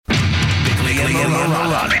and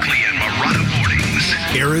Marotta. Bickley and Marotta mornings.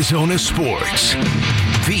 Arizona sports.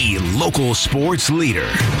 The local sports leader.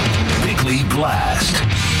 Bickley Blast.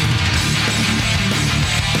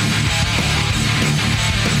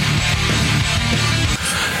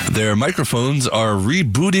 Their microphones are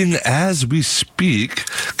rebooting as we speak.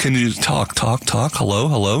 Can you talk?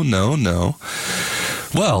 Hello? No.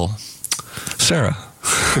 Well, Sarah,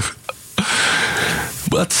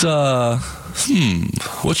 let's,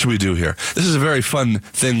 what should we do here? This is a very fun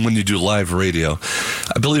thing when you do live radio.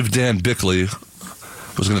 I believe Dan Bickley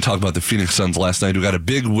was going to talk about the Phoenix Suns last night, who got a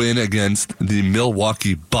big win against the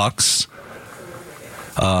Milwaukee Bucks.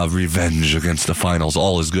 Revenge against the finals.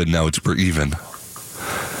 All is good now. We're even.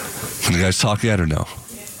 Can you guys talk yet or no?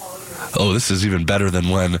 Oh, this is even better than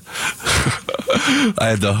when I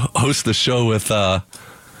had to host the show with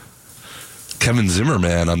Kevin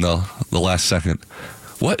Zimmerman on the last second.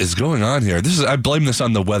 What is going on here? I blame this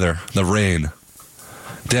on the weather, the rain.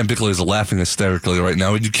 Dan Bickley is laughing hysterically right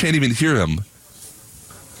now, and you can't even hear him.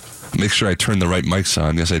 Make sure I turn the right mics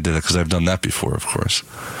on. Yes, I did it because I've done that before, of course.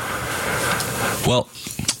 Well,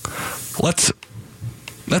 let's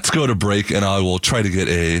go to break, and I will try to get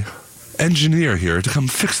a engineer here to come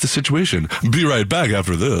fix the situation. Be right back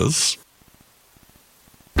after this.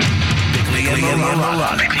 Bickley and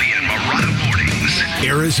Marotta. Bickley and Marotta mornings.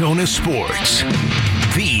 Arizona sports.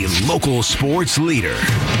 The local sports leader.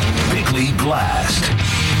 Bickley Blast.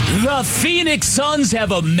 The Phoenix Suns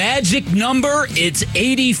have a magic number. It's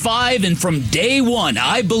 85, and from day one,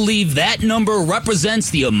 I believe that number represents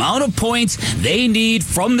the amount of points they need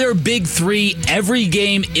from their big three every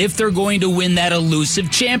game if they're going to win that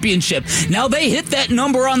elusive championship. Now, they hit that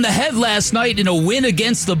number on the head last night in a win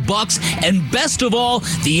against the Bucks, and best of all,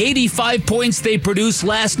 the 85 points they produced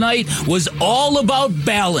last night was all about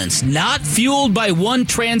balance, not fueled by one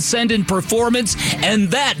transcendent performance, and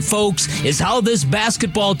that, folks, is how this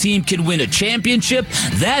basketball team can win a championship.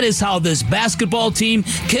 That is how this basketball team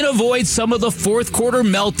can avoid some of the fourth quarter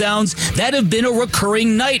meltdowns that have been a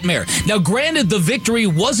recurring nightmare. Now, granted, the victory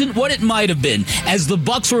wasn't what it might have been, as the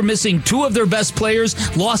Bucks were missing two of their best players,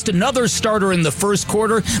 lost another starter in the first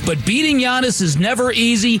quarter, but beating Giannis is never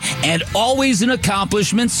easy and always an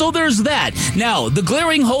accomplishment, so there's that. Now, the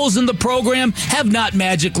glaring holes in the program have not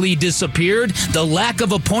magically disappeared. The lack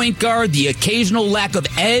of a point guard, the occasional lack of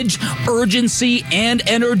edge, urgency, and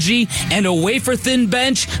energy, and a wafer-thin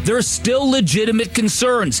bench, there's still legitimate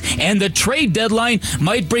concerns. And the trade deadline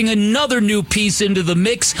might bring another new piece into the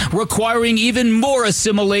mix, requiring even more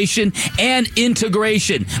assimilation and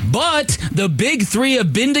integration. But the big three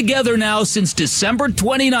have been together now since December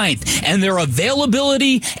 29th, and their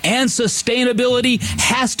availability and sustainability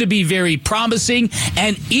has to be very promising,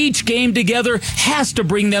 and each game together has to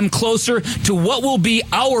bring them closer to what will be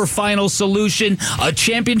our final solution, a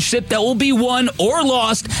championship that will be won or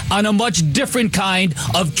lost on a much different kind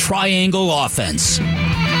of triangle offense.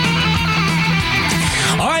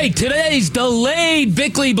 All right, today's delayed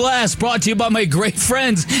Bickley Blast brought to you by my great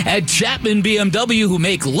friends at Chapman BMW, who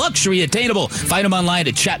make luxury attainable. Find them online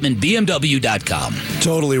at chapmanbmw.com.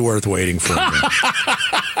 Totally worth waiting for.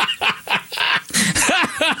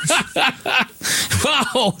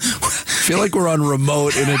 Wow. I feel like we're on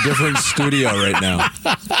remote in a different studio right now.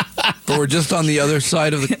 But we're just on the other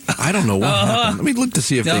side of the... I don't know what happened. Let me look to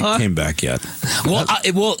see if they came back yet. Well,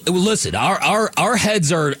 listen, our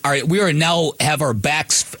heads are we are now have our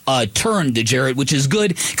backs turned to Jarrett, which is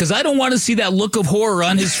good, because I don't want to see that look of horror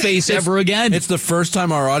on his face ever again. It's the first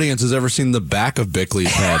time our audience has ever seen the back of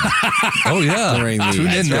Bickley's head. Oh, yeah. During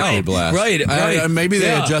the Bickley Blast. Right. Maybe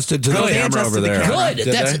they adjusted to the camera over there. Good.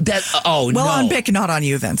 Well, on Bick, not on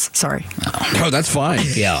you, Vince. Sorry. Oh, that's fine.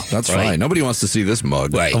 Yeah. That's fine. Nobody wants to see this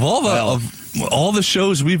mug. Right. Of all the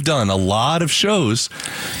shows we've done, a lot of shows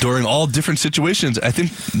during all different situations, I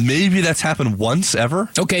think maybe that's happened once ever.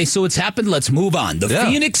 Okay, so it's happened. Let's move on. The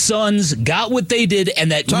Phoenix Suns got what they did,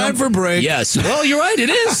 and that time for break. Yes. Well, you're right. It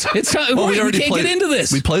is. It's time. We can't get into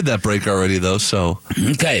this. We played that break already, though. So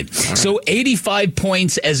okay. So 85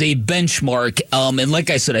 points as a benchmark, and like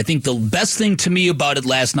I said, I think the best thing to me about it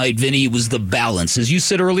last night, Vinny, was the balance. As you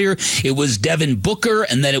said earlier, it was Devin Booker,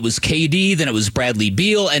 and then it was KD, then it was Bradley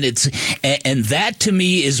Beal, and that to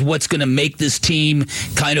me is what's going to make this team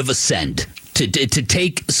kind of ascend. To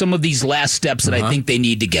take some of these last steps that I think they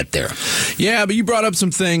need to get there. Yeah, but you brought up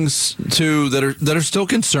some things too that are still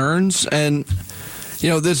concerns, and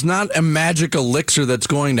there's not a magic elixir that's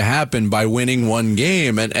going to happen by winning one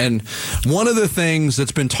game. And one of the things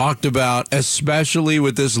that's been talked about, especially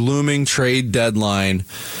with this looming trade deadline,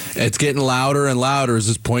 it's getting louder and louder, is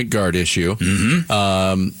this point guard issue.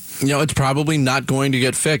 it's probably not going to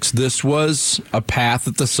get fixed. This was a path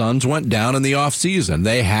that the Suns went down in the offseason.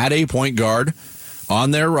 They had a point guard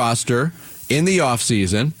on their roster in the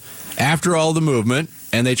offseason after all the movement,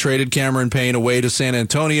 and they traded Cameron Payne away to San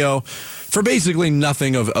Antonio for basically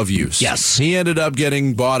nothing of use. Yes. He ended up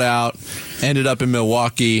getting bought out, ended up in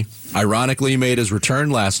Milwaukee. Ironically, he made his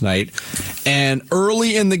return last night. And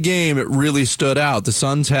early in the game, it really stood out. The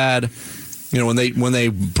Suns had, when they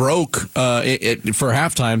broke for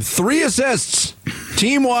halftime, 3 assists,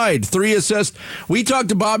 team-wide, 3 assists. We talked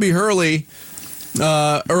to Bobby Hurley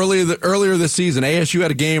earlier this season. ASU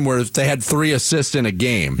had a game where they had 3 assists in a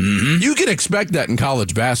game. Mm-hmm. You can expect that in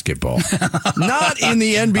college basketball, not in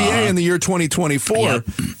the NBA in the year 2024. Yep.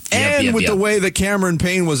 And with the way that Cameron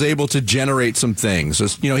Payne was able to generate some things.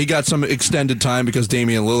 He got some extended time because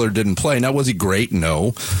Damian Lillard didn't play. Now, was he great?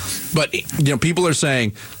 No. But, people are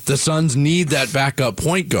saying the Suns need that backup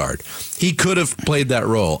point guard. He could have played that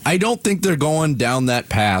role. I don't think they're going down that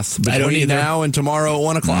path between now and tomorrow at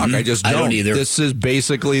 1 o'clock. Mm-hmm. I just don't. I don't either. This is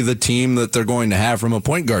basically the team that they're going to have from a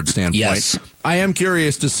point guard standpoint. Yes. I am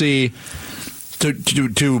curious to see,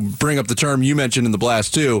 to bring up the term you mentioned in the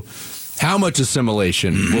Blast too, how much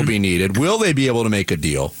assimilation will be needed? Will they be able to make a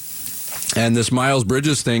deal? And this Miles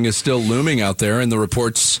Bridges thing is still looming out there, and the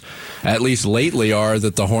reports, at least lately, are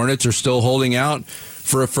that the Hornets are still holding out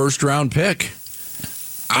for a first-round pick.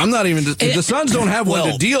 I'm not even. The Suns don't have one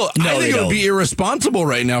to deal. No, I think it would be irresponsible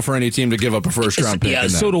right now for any team to give up a first-round pick. Yeah,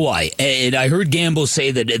 so do I. And I heard Gamble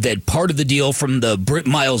say that part of the deal from the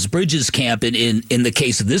Miles Bridges camp in the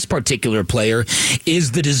case of this particular player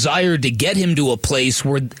is the desire to get him to a place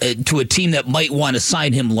where to a team that might want to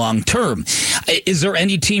sign him long term. Is there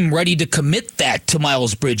any team ready to commit that to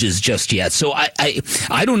Miles Bridges just yet? So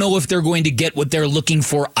I don't know if they're going to get what they're looking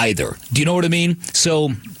for either. Do you know what I mean?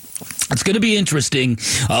 So it's going to be interesting.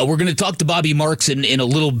 We're going to talk to Bobby Marks in a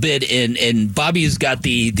little bit, and Bobby has got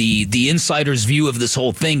the insider's view of this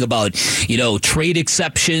whole thing about trade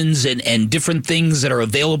exceptions and different things that are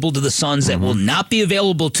available to the Suns that will not be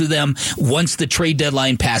available to them once the trade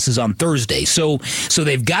deadline passes on Thursday. So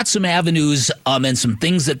they've got some avenues and some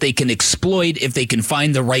things that they can exploit if they can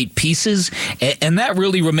find the right pieces, and that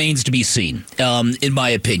really remains to be seen, in my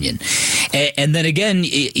opinion. And then again,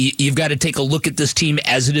 you've got to take a look at this team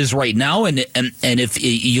as it is right now, and if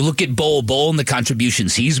you look at Bol and the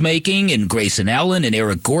contributions he's making, and Grayson Allen and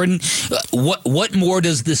Eric Gordon, what more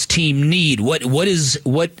does this team need? What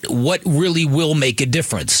really will make a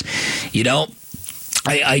difference?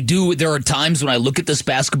 I do. There are times when I look at this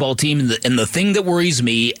basketball team, and the thing that worries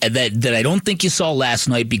me that I don't think you saw last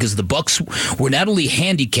night, because the Bucks were not only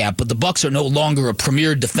handicapped, but the Bucks are no longer a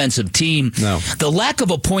premier defensive team. No. The lack of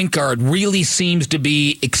a point guard really seems to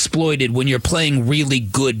be exploited when you're playing really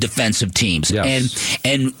good defensive teams. Yes.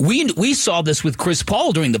 And we saw this with Chris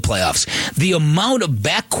Paul during the playoffs. The amount of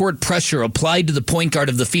backcourt pressure applied to the point guard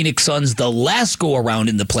of the Phoenix Suns the last go around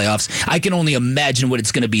in the playoffs, I can only imagine what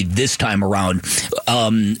it's going to be this time around.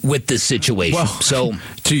 With this situation. Well, so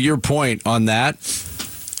to your point on that,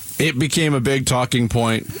 it became a big talking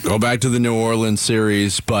point. Go back to the New Orleans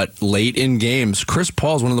series, but late in games, Chris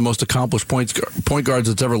Paul's one of the most accomplished point guards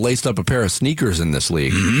that's ever laced up a pair of sneakers in this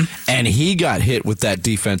league. And he got hit with that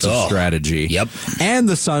defensive strategy. Yep. And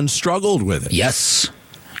the Suns struggled with it. Yes.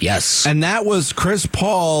 And that was Chris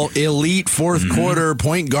Paul, elite fourth quarter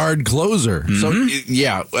point guard closer. So,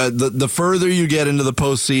 the further you get into the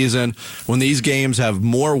postseason, when these games have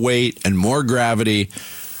more weight and more gravity,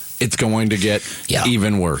 it's going to get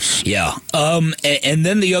even worse. Yeah. And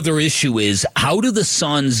then the other issue is, how do the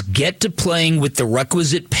Suns get to playing with the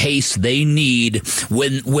requisite pace they need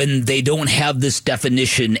when they don't have this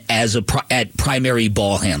definition as at primary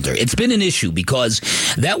ball handler? It's been an issue because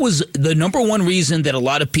that was the number one reason that a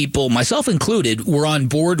lot of people, myself included, were on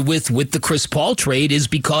board with the Chris Paul trade, is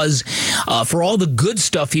because for all the good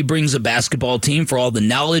stuff he brings a basketball team, for all the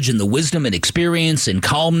knowledge and the wisdom and experience and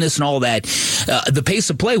calmness and all that, the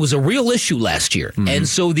pace of play was a real issue last year. And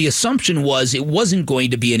so the assumption was it wasn't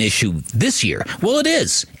going to be an issue this year. Well, it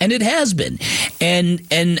is, and it has been. And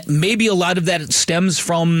maybe a lot of that stems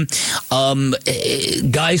from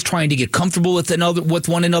guys trying to get comfortable with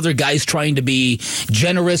one another, guys trying to be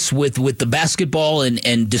generous with the basketball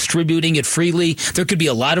and distributing it freely. There could be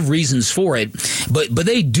a lot of reasons for it, but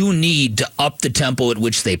they do need to up the tempo at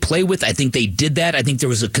which they play with. I think they did that. I think there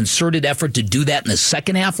was a concerted effort to do that in the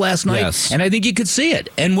second half last night. Yes. And I think you could see it.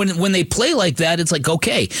 And when they play like that, it's like,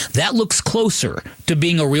 okay, that looks closer to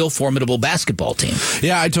being a real formidable basketball team.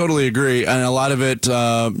 Yeah, I totally agree. And a lot of it,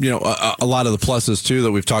 a lot of the pluses, too,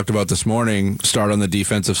 that we've talked about this morning start on the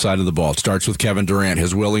defensive side of the ball. It starts with Kevin Durant,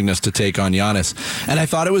 his willingness to take on Giannis. And I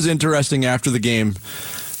thought it was interesting after the game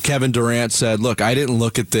Kevin Durant said, look, I didn't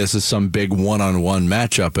look at this as some big one-on-one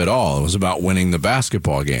matchup at all. It was about winning the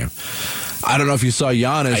basketball game. I don't know if you saw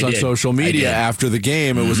Giannis on social media after the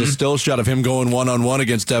game. It was a still shot of him going one-on-one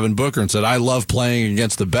against Devin Booker and said, I love playing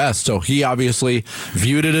against the best. So he obviously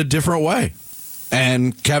viewed it a different way.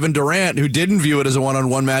 And Kevin Durant, who didn't view it as a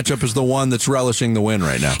one-on-one matchup, is the one that's relishing the win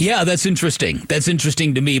right now. Yeah, that's interesting. That's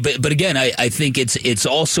interesting to me. But again, I think it's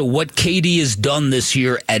also what KD has done this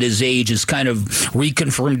year at his age is kind of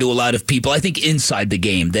reconfirmed to a lot of people, I think, inside the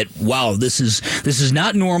game that, wow, this is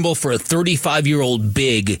not normal for a 35-year-old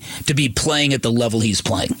big to be playing at the level he's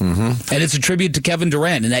playing. Mm-hmm. And it's a tribute to Kevin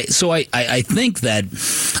Durant. And so I think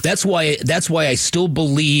that's why I still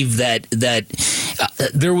believe that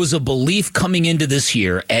there was a belief coming into this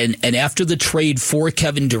year and after the trade for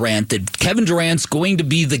Kevin Durant that Kevin Durant's going to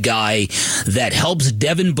be the guy that helps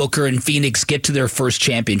Devin Booker and Phoenix get to their first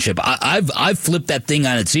championship. I've flipped that thing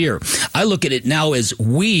on its ear. I look at it now as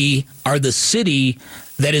we are the city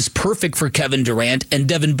that is perfect for Kevin Durant, and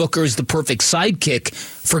Devin Booker is the perfect sidekick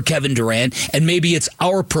for Kevin Durant, and maybe it's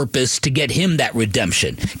our purpose to get him that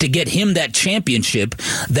redemption, to get him that championship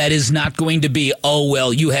that is not going to be, oh,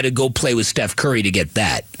 well, you had to go play with Steph Curry to get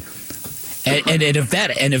that. And if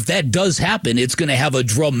that does happen, it's going to have a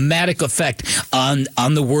dramatic effect on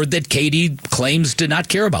the word that KD claims to not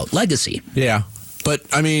care about, legacy. Yeah, but,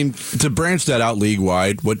 I mean, to branch that out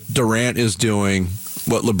league-wide, what Durant is doing,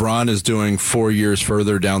 what LeBron is doing 4 years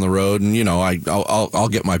further down the road, and, you know, I'll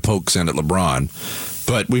get my pokes in at LeBron,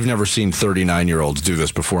 but we've never seen 39-year-olds do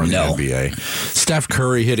this before in the NBA. Steph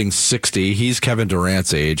Curry hitting 60, he's Kevin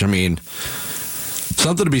Durant's age. I mean,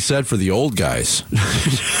 something to be said for the old guys.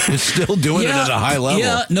 Still doing it at a high level.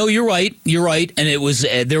 Yeah, no, you're right. You're right. And it was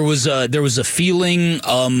there was a feeling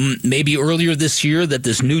maybe earlier this year that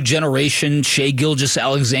this new generation, Shai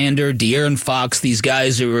Gilgeous-Alexander, De'Aaron Fox, these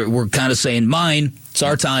guys were kind of saying, mine. It's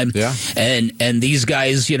our time. Yeah. And these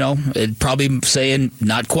guys, you know, probably saying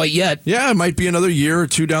not quite yet. Yeah, it might be another year or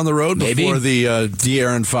two down the road before the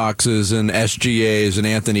De'Aaron Foxes and SGAs and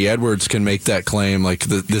Anthony Edwards can make that claim like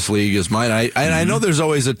this league is mine. I know there's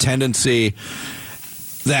always a tendency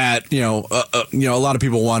that, a lot of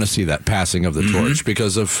people want to see that passing of the torch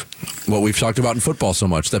because of what we've talked about in football so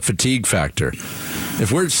much, that fatigue factor.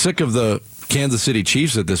 If we're sick of the Kansas City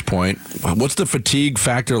Chiefs at this point, what's the fatigue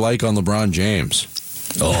factor like on LeBron James?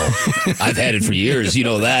 Oh, I've had it for years. You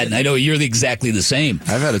know that. And I know you're exactly the same.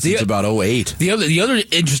 I've had it since about 2008. The other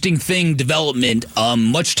interesting development,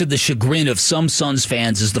 much to the chagrin of some Suns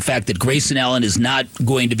fans, is the fact that Grayson Allen is not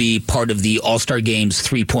going to be part of the All-Star Game's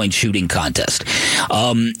three-point shooting contest.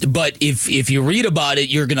 But if you read about it,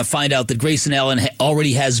 you're going to find out that Grayson Allen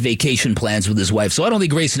already has vacation plans with his wife. So I don't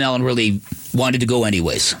think Grayson Allen really wanted to go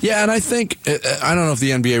anyways. Yeah, and I think, I don't know if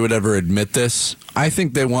the NBA would ever admit this, I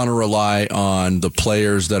think they want to rely on the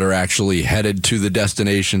players that are actually headed to the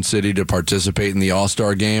destination city to participate in the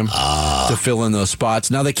All-Star game to fill in those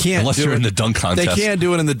spots. Now, they can't unless do you're it in the dunk contest. They can't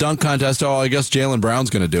do it in the dunk contest. Oh, I guess Jaylen Brown's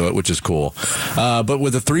going to do it, which is cool. But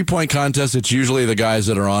with the three-point contest, it's usually the guys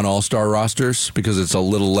that are on All-Star rosters because it's a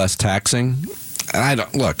little less taxing. And I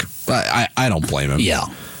don't blame him. Yeah.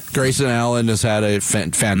 Grayson Allen has had a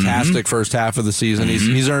fantastic first half of the season.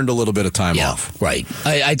 He's earned a little bit of time off. Right.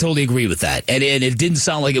 I totally agree with that. And it didn't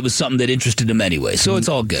sound like it was something that interested him anyway, so it's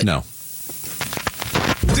all good. No.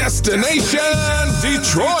 Destination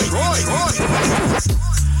Detroit.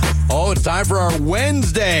 Oh, it's time for our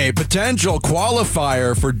Wednesday potential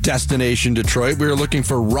qualifier for Destination Detroit. We are looking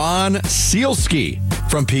for Ron Sealski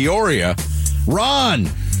from Peoria. Ron,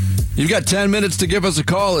 you've got 10 minutes to give us a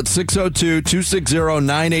call at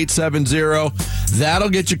 602-260-9870. That'll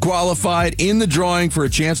get you qualified in the drawing for a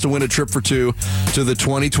chance to win a trip for two to the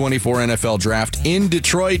 2024 NFL Draft in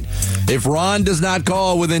Detroit. If Ron does not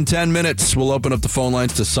call within 10 minutes, we'll open up the phone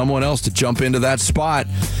lines to someone else to jump into that spot.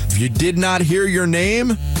 If you did not hear your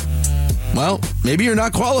name, well, maybe you're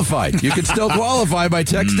not qualified. You could still qualify by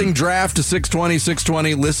texting draft to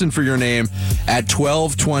 620-620. Listen for your name at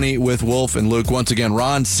 1220 with Wolf and Luke. Once again,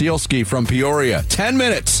 Ron Sealski from Peoria. 10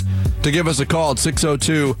 minutes to give us a call at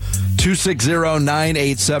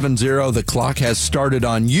 602-260-9870. The clock has started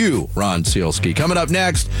on you, Ron Sealski. Coming up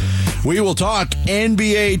next, we will talk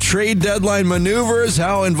NBA trade deadline maneuvers.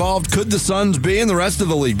 How involved could the Suns be in the rest of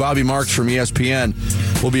the league? Bobby Marks from ESPN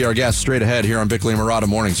will be our guest straight ahead here on Bickley and Marotta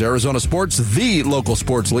Mornings. Arizona Sports, the local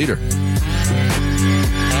sports leader.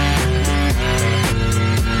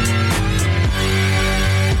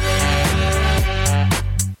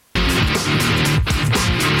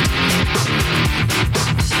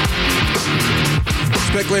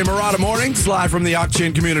 Bickley and Marotta Mornings, live from the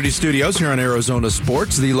Auction Community Studios here on Arizona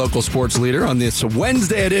Sports, the local sports leader on this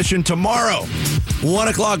Wednesday edition. Tomorrow, 1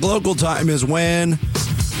 o'clock local time is when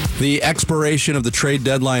the expiration of the trade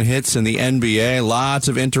deadline hits in the NBA. Lots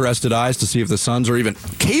of interested eyes to see if the Suns are even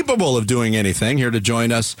capable of doing anything. Here to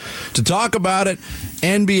join us to talk about it,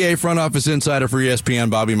 NBA front office insider for ESPN,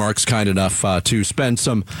 Bobby Marks, kind enough to spend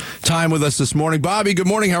some time with us this morning. Bobby, good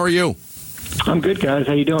morning. How are you? I'm good, guys.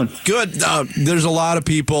 How you doing? Good. There's a lot of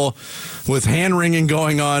people with hand-wringing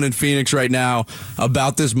going on in Phoenix right now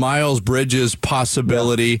about this Miles Bridges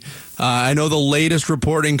possibility. I know the latest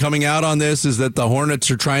reporting coming out on this is that the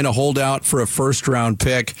Hornets are trying to hold out for a first-round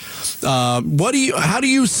pick. How do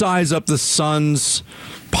you size up the Suns'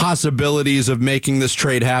 possibilities of making this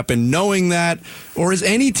trade happen, knowing that, or is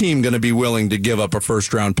any team going to be willing to give up a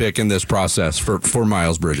first-round pick in this process for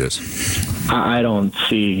Miles Bridges? I don't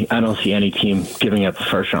see any team giving up the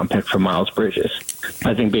first round pick for Miles Bridges.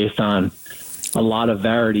 I think based on a lot of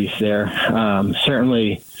verities there,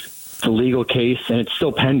 certainly the legal case, and it's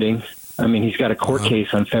still pending. I mean, he's got a court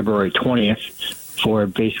case on February 20th for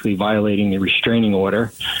basically violating the restraining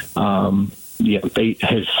order.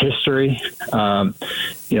 His history, from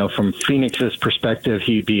Phoenix's perspective,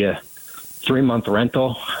 he'd be a 3-month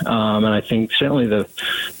rental. And I think certainly the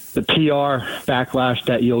PR backlash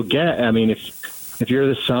that you'll get, I mean, if you're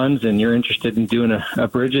the Suns and you're interested in doing a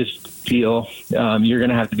Bridges deal, you're going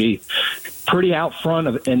to have to be pretty out front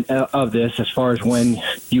of this as far as when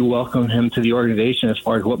you welcome him to the organization, as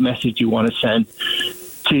far as what message you want to send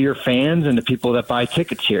to your fans and the people that buy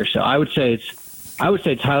tickets here. So I would say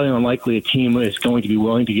it's highly unlikely a team is going to be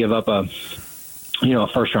willing to give up a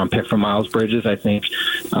first round pick for Miles Bridges. I think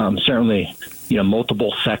certainly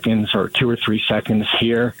multiple seconds or 2 or 3 seconds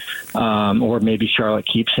here, or maybe Charlotte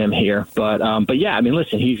keeps him here. But yeah, I mean,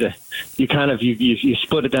 listen, you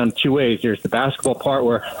split it down 2 ways. There's the basketball part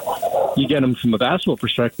where you get him from a basketball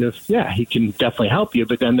perspective. Yeah, he can definitely help you.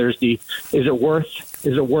 But then there's is it worth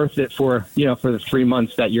it for the 3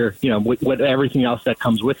 months that you're with everything else that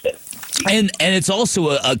comes with it. And it's also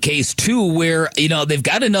a case, too, where, they've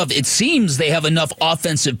got enough, it seems they have enough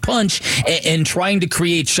offensive punch and trying to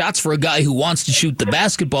create shots for a guy who wants to shoot the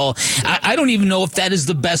basketball. I don't even know if that is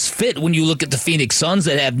the best fit when you look at the Phoenix Suns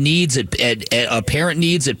that have needs at apparent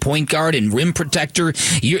needs at point guard and rim protector.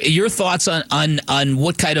 Your thoughts on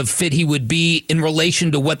what kind of fit he would be in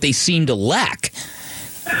relation to what they seem to lack?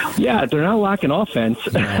 Yeah, they're not lacking offense.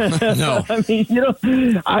 No.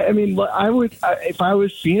 I would, if I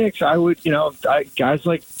was Phoenix, I would, guys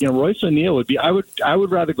like, Royce O'Neal would be, I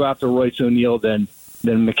would rather go after Royce O'Neal than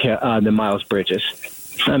Miles Bridges.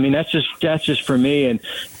 I mean, that's just for me. And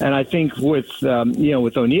I think with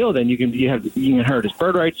O'Neal, then you can hurt his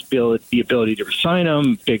bird rights, the ability to resign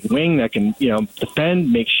him, big wing that can,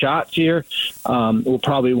 defend, make shots here.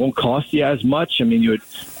 Won't cost you as much. I mean,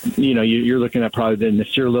 you're looking at probably the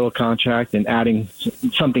Nasir Little contract and adding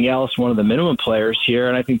something else, one of the minimum players here.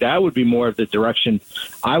 And I think that would be more of the direction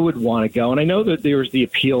I would want to go. And I know that there's the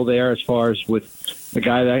appeal there as far as with the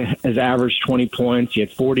guy that has averaged 20 points. He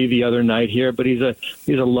had 40 the other night here, but he's a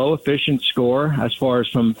low efficient scorer as far as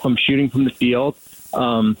from shooting from the field.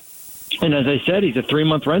 And as I said, he's a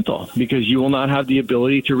 3-month rental because you will not have the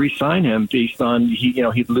ability to re-sign him based on he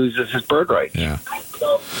loses his bird rights. Yeah.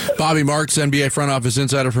 Bobby Marks, NBA front office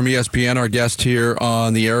insider from ESPN, our guest here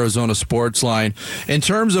on the Arizona Sports Line. In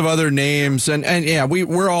terms of other names, and yeah,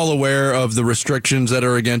 we're all aware of the restrictions that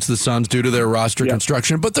are against the Suns due to their roster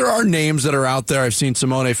construction, but there are names that are out there. I've seen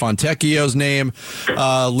Simone Fontecchio's name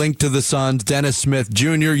linked to the Suns, Dennis Smith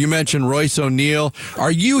Jr. You mentioned Royce O'Neal.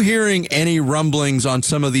 Are you hearing any rumblings on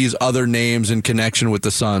some of these other names in connection with the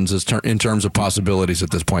Suns in terms of possibilities at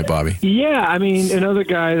this point, Bobby? Yeah, I mean, another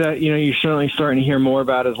guy that you're certainly starting to hear more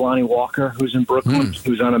about is Lonnie Walker, who's in Brooklyn,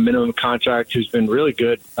 who's on a minimum contract, who's been really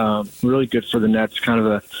good for the Nets. Kind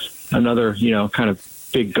of another kind of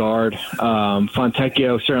big guard.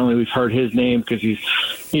 Fontecchio, certainly we've heard his name because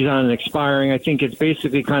he's on an expiring. I think it's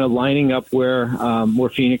basically kind of lining up where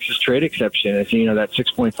Phoenix's trade exception is. That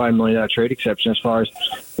 $6.5 million trade exception as far as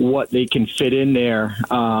what they can fit in there,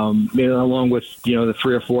 along with the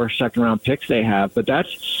 3 or 4 second-round picks they have. But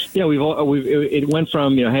that's it went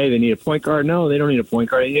from hey, they need a point guard. No, they don't need a point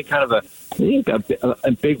guard. They need kind of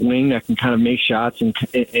a big wing that can kind of make shots and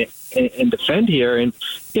defend here. And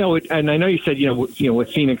and I know you said with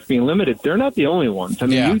Phoenix being limited, they're not the only ones. I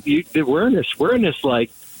mean, we're in this like.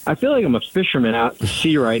 I feel like I'm a fisherman out to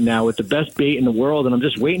sea right now with the best bait in the world, and I'm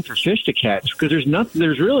just waiting for fish to catch because there's nothing.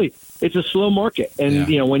 There's really, it's a slow market. And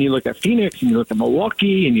when you look at Phoenix and you look at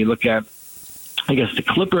Milwaukee and you look at, I guess, the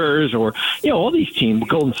Clippers or all these teams,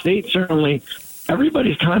 Golden State certainly,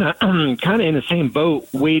 everybody's kind of in the same boat,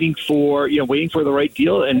 waiting for the right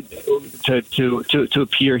deal and to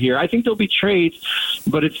appear here. I think there'll be trades,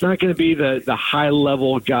 but it's not going to be the high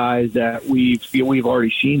level guys that we've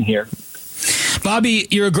already seen here. Bobby,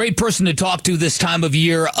 you're a great person to talk to this time of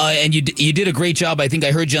year, and you did a great job. I think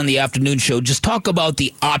I heard you on the afternoon show. Just talk about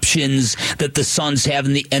the options that the Suns have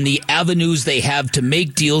and the avenues they have to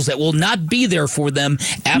make deals that will not be there for them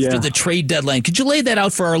after the trade deadline. Could you lay that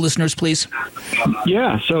out for our listeners, please?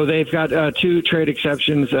 Yeah, so they've got 2 trade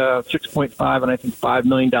exceptions, $6.5 and I think $5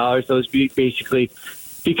 million. Those basically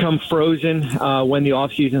become frozen when the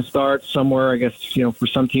offseason starts somewhere, I guess, for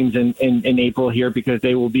some teams in April here, because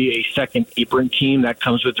they will be a second apron team. That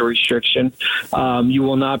comes with a restriction. You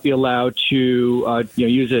will not be allowed to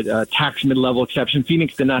use a tax mid-level exception.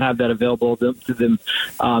 Phoenix did not have that available to them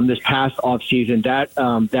this past offseason.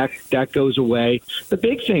 That goes away. The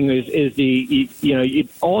big thing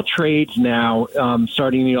is all trades now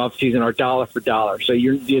starting in the offseason are dollar for dollar. So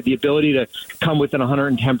the ability to come within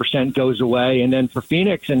 110% goes away. And then for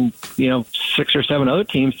Phoenix and 6 or 7 other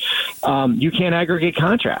teams, you can't aggregate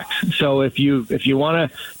contracts. So if you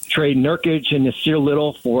want to trade Nurkic and Nasir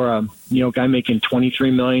Little for a guy making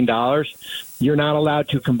 $23 million, you're not allowed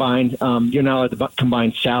to combine. You're not allowed to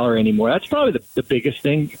combine salary anymore. That's probably the biggest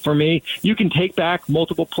thing for me. You can take back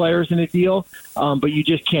multiple players in a deal, but you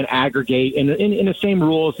just can't aggregate. And in the same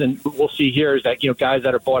rules, and we'll see here is that guys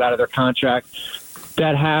that are bought out of their contract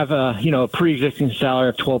that have a pre-existing salary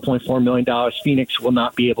of $12.4 million, Phoenix will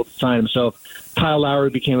not be able to sign them. So Kyle Lowry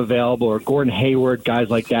became available, or Gordon Hayward, guys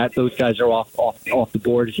like that. Those guys are off the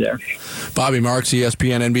boards there. Bobby Marks,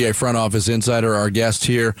 ESPN NBA front office insider, our guest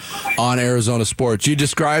here on Arizona Sports. You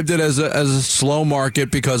described it as a slow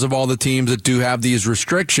market because of all the teams that do have these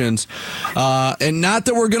restrictions. And not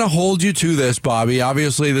that we're going to hold you to this, Bobby.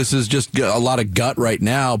 Obviously, this is just a lot of gut right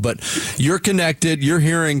now, but you're connected. You're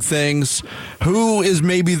hearing things. Who is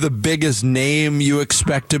maybe the biggest name you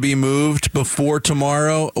expect to be moved before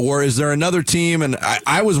tomorrow? Or is there another team? And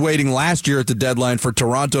I was waiting last year at the deadline for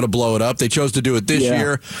Toronto to blow it up. They chose to do it this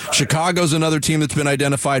year. Chicago's another team that's been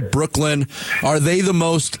identified. Brooklyn. Are they the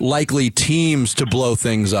most likely teams to blow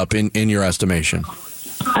things up in your estimation?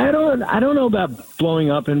 I don't know about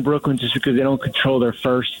blowing up in Brooklyn just because they don't control their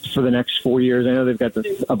first for the next 4 years. I know they've got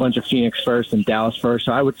a bunch of Phoenix first and Dallas first.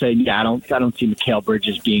 So I would say, I don't see Mikal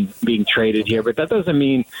Bridges being traded here. But that doesn't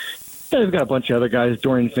mean they've got a bunch of other guys,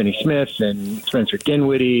 Dorian Finney-Smith and Spencer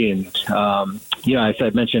Dinwiddie, and as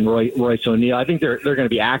I mentioned, Royce O'Neal. I think they're going to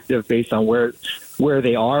be active based on where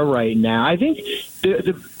they are right now. I think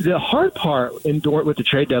the hard part with the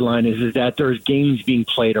trade deadline is that there's games being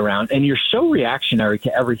played around, and you're so reactionary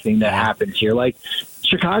to everything that happens here. Like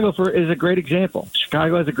Chicago is a great example.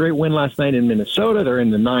 Chicago has a great win last night in Minnesota. They're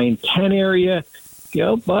in the 9-10 area.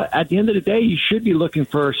 But at the end of the day, you should be looking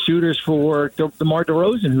for suitors for DeMar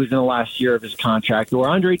DeRozan, who's in the last year of his contract, or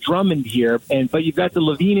Andre Drummond here. But you've got the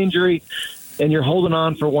Levine injury, and you're holding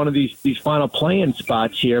on for one of these final play-in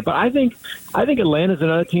spots here. But I think Atlanta's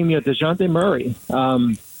another team. DeJounte Murray.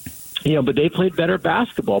 But they played better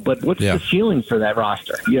basketball. But what's the ceiling for that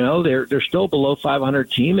roster? They're still below 500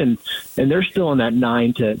 team, and they're still in that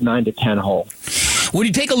 9 to 10 hole. When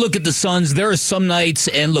you take a look at the Suns, there are some nights,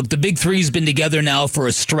 and look, the Big Three's been together now for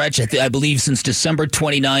a stretch, I believe, since December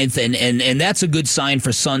 29th, and that's a good sign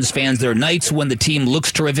for Suns fans. There are nights when the team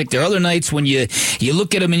looks terrific. There are other nights when you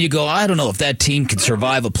look at them and you go, I don't know if that team can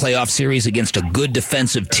survive a playoff series against a good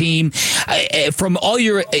defensive team. From all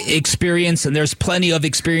your experience, and there's plenty of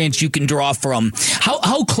experience you can draw from,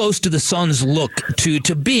 how close do the Suns look to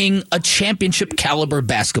being a championship-caliber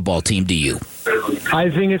basketball team to you? I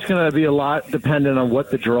think it's going to be a lot dependent on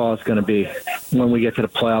what the draw is going to be when we get to the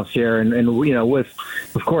playoffs here, and with,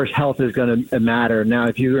 of course, health is going to matter. Now,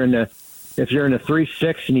 if you're in the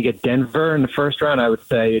 3-6 and you get Denver in the first round, I would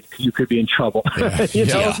say you could be in trouble. But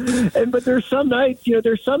there's some nights,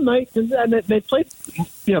 and they played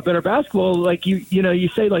better basketball. Like you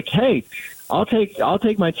say, like, hey, I'll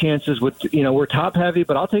take my chances with we're top heavy,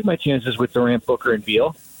 but I'll take my chances with Durant, Booker, and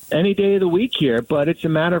Beal any day of the week here, but it's a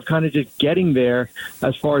matter of kind of just getting there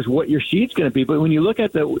as far as what your seed's going to be. But when you look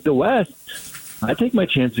at the West, I take my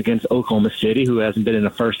chance against Oklahoma City, who hasn't been in a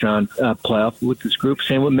first-round playoff with this group.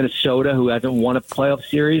 Same with Minnesota, who hasn't won a playoff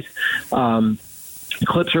series. The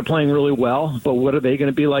Clips are playing really well, but what are they going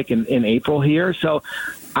to be like in April here? So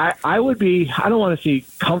I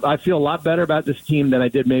feel a lot better about this team than I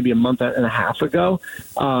did maybe a month and a half ago.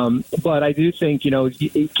 But I do think,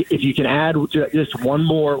 if you can add just one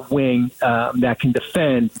more wing that can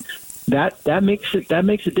defend, that makes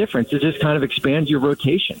a difference. It just kind of expands your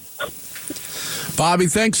rotation. Bobby,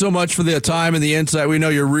 thanks so much for the time and the insight. We know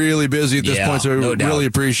you're really busy at this point, so we really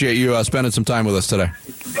appreciate you spending some time with us today.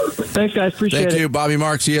 Thanks, guys. Appreciate it. Thank you. Bobby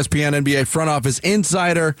Marks, ESPN NBA front office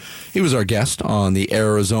insider. He was our guest on the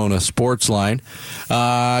Arizona Sports Line.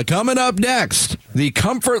 Coming up next, the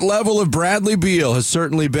comfort level of Bradley Beal has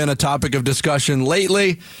certainly been a topic of discussion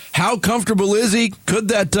lately. How comfortable is he? Could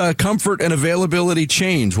that comfort and availability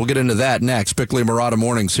change? We'll get into that next. Bickley and Marotta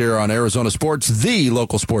mornings here on Arizona Sports, the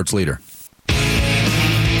local sports leader.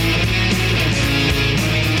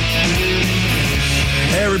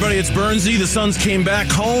 Hey everybody, it's Bernsey. The Suns came back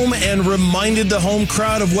home and reminded the home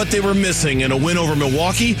crowd of what they were missing in a win over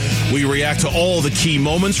Milwaukee. We react to all the key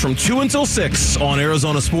moments from 2 until 6 on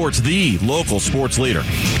Arizona Sports, the local sports leader.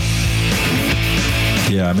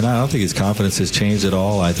 Yeah, I mean, I don't think his confidence has changed at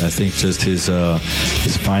all. I think just his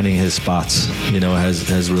finding his spots,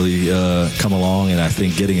 has really come along, and I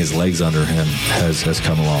think getting his legs under him has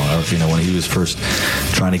come along. When he was first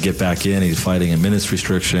trying to get back in, he's fighting a minutes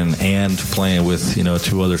restriction and playing with, 2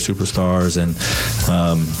 other superstars, and,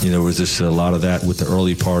 there was just a lot of that with the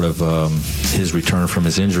early part of his return from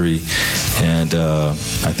his injury, and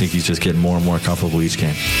I think he's just getting more and more comfortable each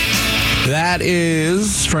game. That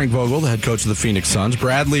is Frank Vogel, the head coach of the Phoenix Suns.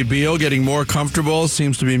 Bradley Beal getting more comfortable.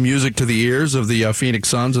 Seems to be music to the ears of the Phoenix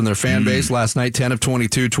Suns and their fan base. Last night, 10 of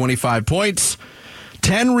 22, 25 points,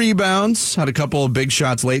 10 rebounds, had a couple of big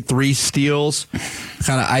shots late, 3 steals,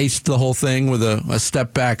 kind of iced the whole thing with a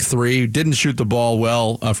step-back 3. Didn't shoot the ball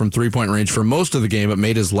well from three-point range for most of the game, but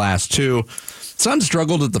made his last 2. Suns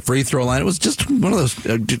struggled at the free throw line. It was just one of those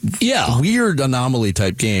weird anomaly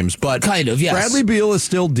type games. But kind of, yes. Bradley Beal is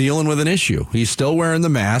still dealing with an issue. He's still wearing the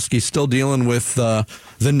mask. He's still dealing with the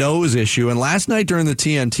nose issue. And last night during the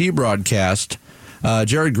TNT broadcast,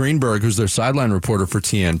 Jared Greenberg, who's their sideline reporter for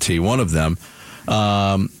TNT, one of them,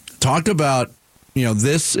 talked about,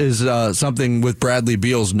 this is something with Bradley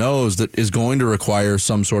Beal's nose that is going to require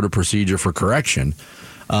some sort of procedure for correction.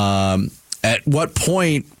 At what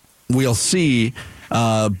point, we'll see,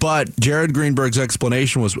 but Jared Greenberg's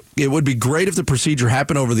explanation was it would be great if the procedure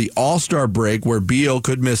happened over the All-Star break where Beal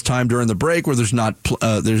could miss time during the break where he's not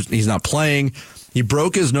playing. He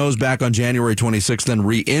broke his nose back on January 26th, then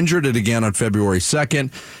re-injured it again on February 2nd.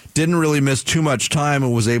 Didn't really miss too much time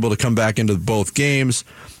and was able to come back into both games.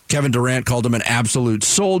 Kevin Durant called him an absolute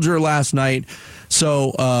soldier last night.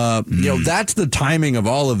 So, that's the timing of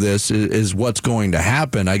all of this is what's going to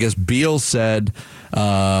happen. I guess Beal said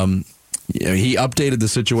he updated the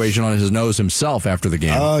situation on his nose himself after the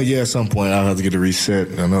game. At some point I'll have to get a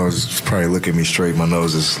reset. I know it's probably looking at me straight. My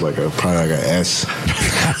nose is probably like an S.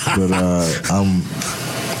 But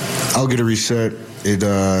I'll get a reset. It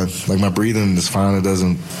my breathing is fine.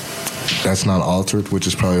 That's not altered, which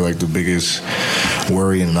is probably like the biggest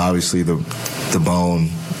worry, and obviously the bone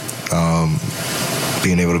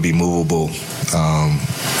being able to be movable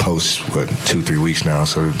post 2-3 weeks now.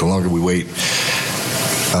 So the longer we wait,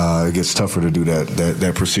 it gets tougher to do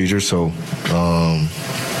that procedure. So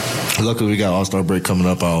luckily we got All-Star break coming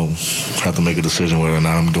up. I'll have to make a decision whether or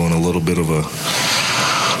not I'm doing a little bit of a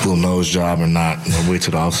little nose job or not. I'll wait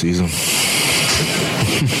till the off season.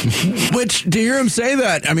 Which, to hear him say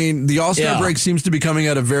that, I mean, the All-Star break seems to be coming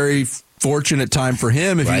at a very fortunate time for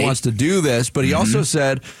him if he wants to do this. But he also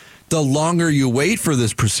said the longer you wait for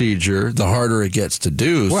this procedure, the harder it gets to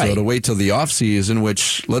do. Right. So to wait till the offseason,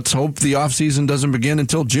 which let's hope the offseason doesn't begin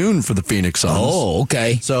until June for the Phoenix Suns. Oh,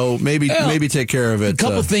 okay. So maybe take care of it. A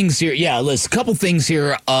couple things here. Yeah, Liz, a couple things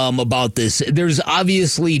here about this. There's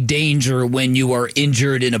obviously danger when you are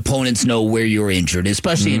injured and opponents know where you're injured,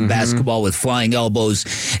 especially in basketball with flying elbows.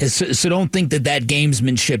 So don't think that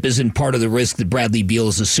gamesmanship isn't part of the risk that Bradley Beal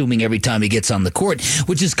is assuming every time he gets on the court,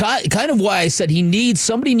 which is kind of why I said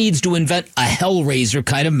somebody needs to invent a Hellraiser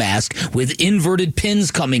kind of mask with inverted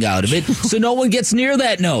pins coming out of it so no one gets near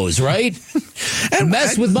that nose, right? And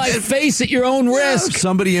mess with my face at your own risk.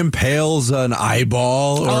 Somebody impales an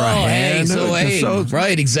eyeball or a hand.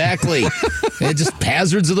 Right, exactly. Just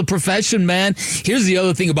hazards of the profession, man. Here's the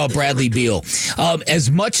other thing about Bradley Beal.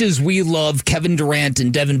 As much as we love Kevin Durant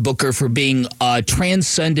and Devin Booker for being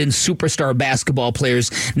transcendent superstar basketball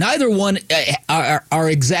players, neither one are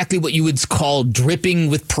exactly what you would call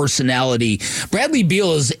dripping with personality. Bradley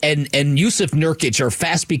Beal and Yusuf Nurkic are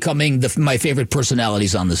fast becoming my favorite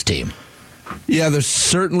personalities on this team. Yeah, there's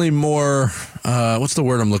certainly more, what's the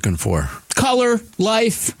word I'm looking for? Color,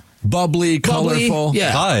 life. Bubbly, colorful.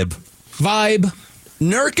 Yeah. Vibe.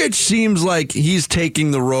 Nurkic seems like he's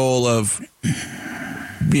taking the role of,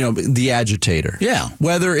 the agitator. Yeah.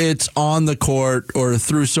 Whether it's on the court or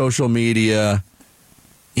through social media,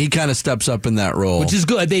 he kind of steps up in that role. Which is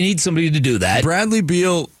good. They need somebody to do that. Bradley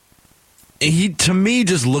Beal, he to me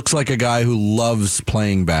just looks like a guy who loves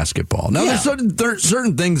playing basketball. Now there's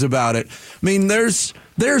certain things about it. I mean, there's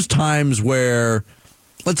times where,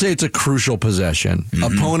 let's say it's a crucial possession.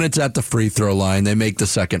 Opponent's at the free throw line. They make the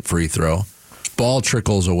second free throw. Ball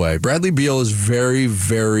trickles away. Bradley Beal is very,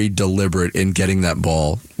 very deliberate in getting that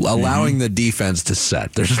ball, allowing the defense to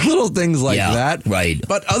set. There's little things like that. Right.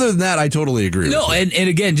 But other than that, I totally agree with you. And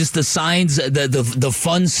again, just the signs, the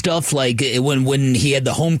fun stuff, like when he had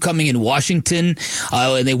the homecoming in Washington,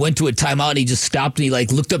 and they went to a timeout, and he just stopped, and he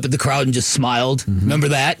looked up at the crowd and just smiled. Remember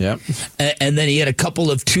that? Yep. And then he had a couple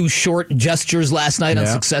of two short gestures last night on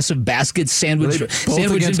successive baskets, sandwich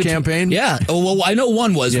against Campaign? Yeah. Oh, well, I know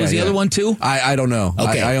one was. Was the other one too? I don't know.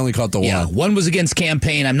 Okay. I only caught the one. Yeah, one was against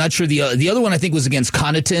Campaign. I'm not sure the other one. I think was against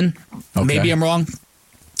Connaughton. Okay. Maybe I'm wrong.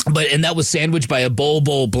 And that was sandwiched by a bowl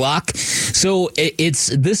block. So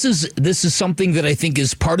this is something that I think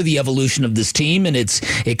is part of the evolution of this team, and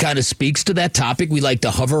it kind of speaks to that topic we like to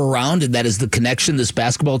hover around, and that is the connection this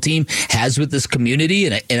basketball team has with this community.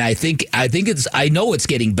 And I know it's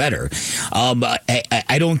getting better.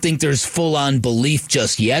 I don't think there's full on belief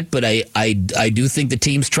just yet, but I do think the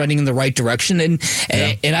team's trending in the right direction.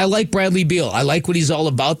 And I like Bradley Beal. I like what he's all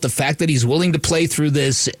about. The fact that he's willing to play through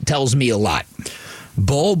this tells me a lot.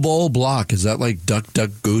 Bowl block. Is that like duck,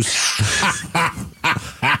 goose?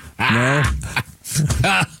 No.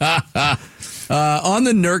 On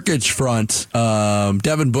the Nurkic front,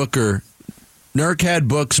 Devin Booker. Nurk had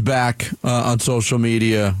Books back on social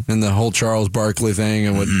media and the whole Charles Barkley thing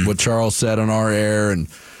and what Charles said on our air and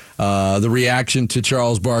the reaction to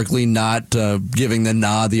Charles Barkley not giving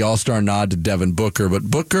the All-Star nod to Devin Booker. But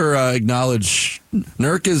Booker acknowledged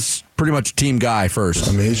Nurk is pretty much a team guy first.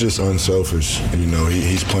 I mean, he's just unselfish. You know,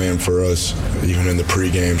 he's playing for us, even in the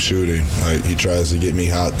pregame shooting. Like, he tries to get me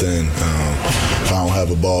hot then. If I don't have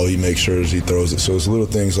a ball, he makes sure he throws it. So it's little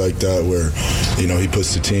things like that where, you know, he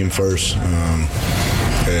puts the team first.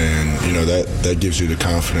 And, you know, that gives you the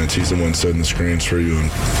confidence. He's the one setting the screens for you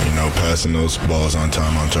and, you know, passing those balls on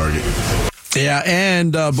time, on target. Yeah,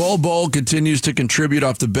 and Bol continues to contribute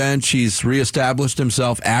off the bench. He's reestablished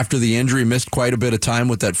himself after the injury, missed quite a bit of time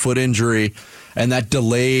with that foot injury, and that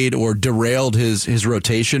delayed or derailed his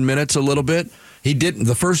rotation minutes a little bit. He didn't.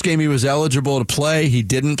 The first game he was eligible to play, he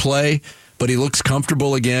didn't play, but he looks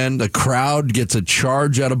comfortable again. The crowd gets a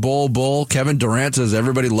charge out of Bol. Kevin Durant says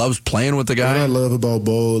everybody loves playing with the guy. What I love about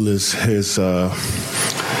Bol is his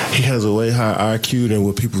he has a way higher IQ than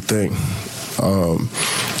what people think.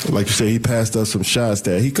 Like you said, he passed us some shots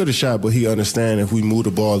that he could have shot, but he understands if we move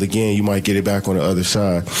the ball again, you might get it back on the other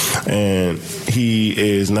side. And he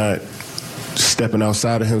is not stepping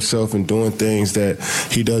outside of himself and doing things that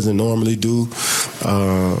he doesn't normally do.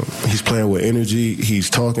 He's playing with energy. He's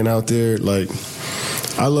talking out there. Like,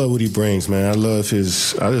 I love what he brings, man. I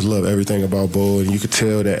just love everything about Bo, and you could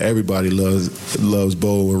tell that everybody loves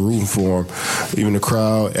Bo and rooting for him. Even the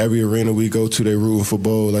crowd, every arena we go to, they rooting for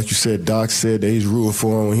Bo. Like you said, Doc said that he's rooting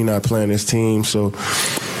for him when he's not playing his team. So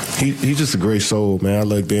he's just a great soul, man. I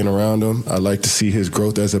like being around him. I like to see his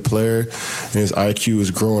growth as a player, and his IQ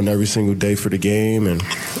is growing every single day for the game. And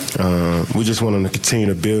we just want him to continue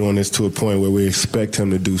to build on this to a point where we expect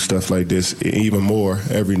him to do stuff like this even more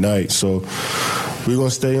every night. So we're going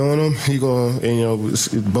to stay on him.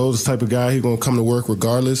 Bo's the type of guy, he's going to come to work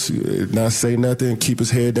regardless, not say nothing, keep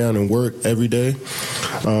his head down and work every day.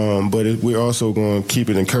 But we're also going to keep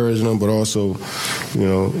it encouraging him, but also,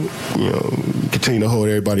 continue to hold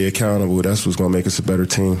everybody accountable. That's what's going to make us a better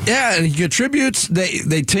team. Yeah, and he contributes.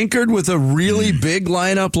 They tinkered with a really big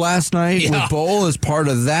lineup last night with Bol as part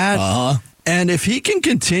of that. Uh-huh. And if he can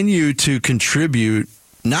continue to contribute,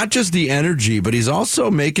 not just the energy, but he's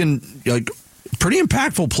also making pretty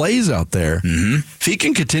impactful plays out there. Mm-hmm. If he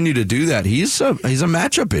can continue to do that, he's a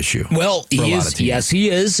matchup issue. Well, he is. Yes, he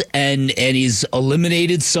is, and he's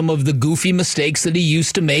eliminated some of the goofy mistakes that he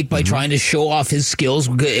used to make by trying to show off his skills,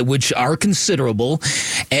 which are considerable.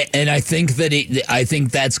 And I think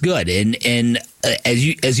that's good. And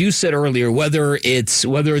as you said earlier, whether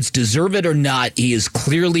it's deserved or not, he is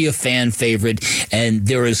clearly a fan favorite, and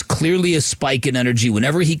there is clearly a spike in energy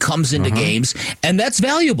whenever he comes into games, and that's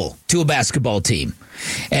valuable to a basketball team.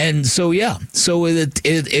 And so it's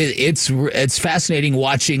fascinating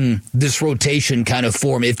watching this rotation kind of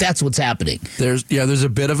form, if that's what's happening. There's a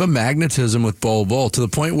bit of a magnetism with Bol to the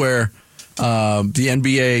point where the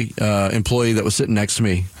NBA employee that was sitting next to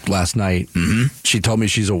me last night, she told me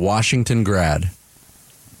she's a Washington grad.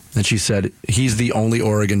 And she said he's the only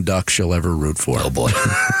Oregon Duck she'll ever root for. Oh, boy.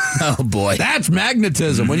 Oh, boy. That's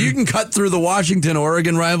magnetism. When you can cut through the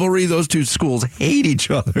Washington-Oregon rivalry, those two schools hate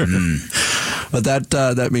each other. but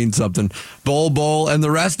that means something. Bowl, and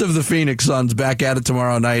the rest of the Phoenix Suns back at it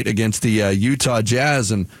tomorrow night against the Utah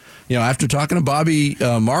Jazz. And, after talking to Bobby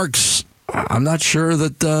Marks, I'm not sure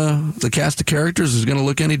that the cast of characters is going to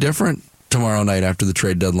look any different tomorrow night after the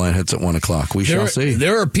trade deadline hits at 1 o'clock. We shall see.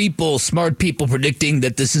 There are smart people predicting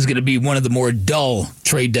that this is going to be one of the more dull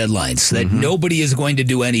trade deadlines, that nobody is going to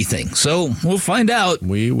do anything. So we'll find out.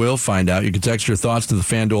 We will find out. You can text your thoughts to the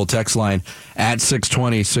FanDuel text line at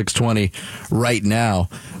 620 right now.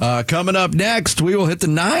 Coming up next, we will hit the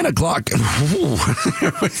 9 o'clock. We'll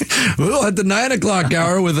hit the 9 o'clock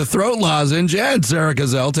hour with a throat lozenge and Sarah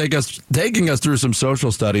Gazelle taking us through some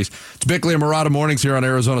social studies. It's Bickley and Marotta mornings here on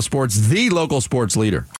Arizona Sports, the local sports leader.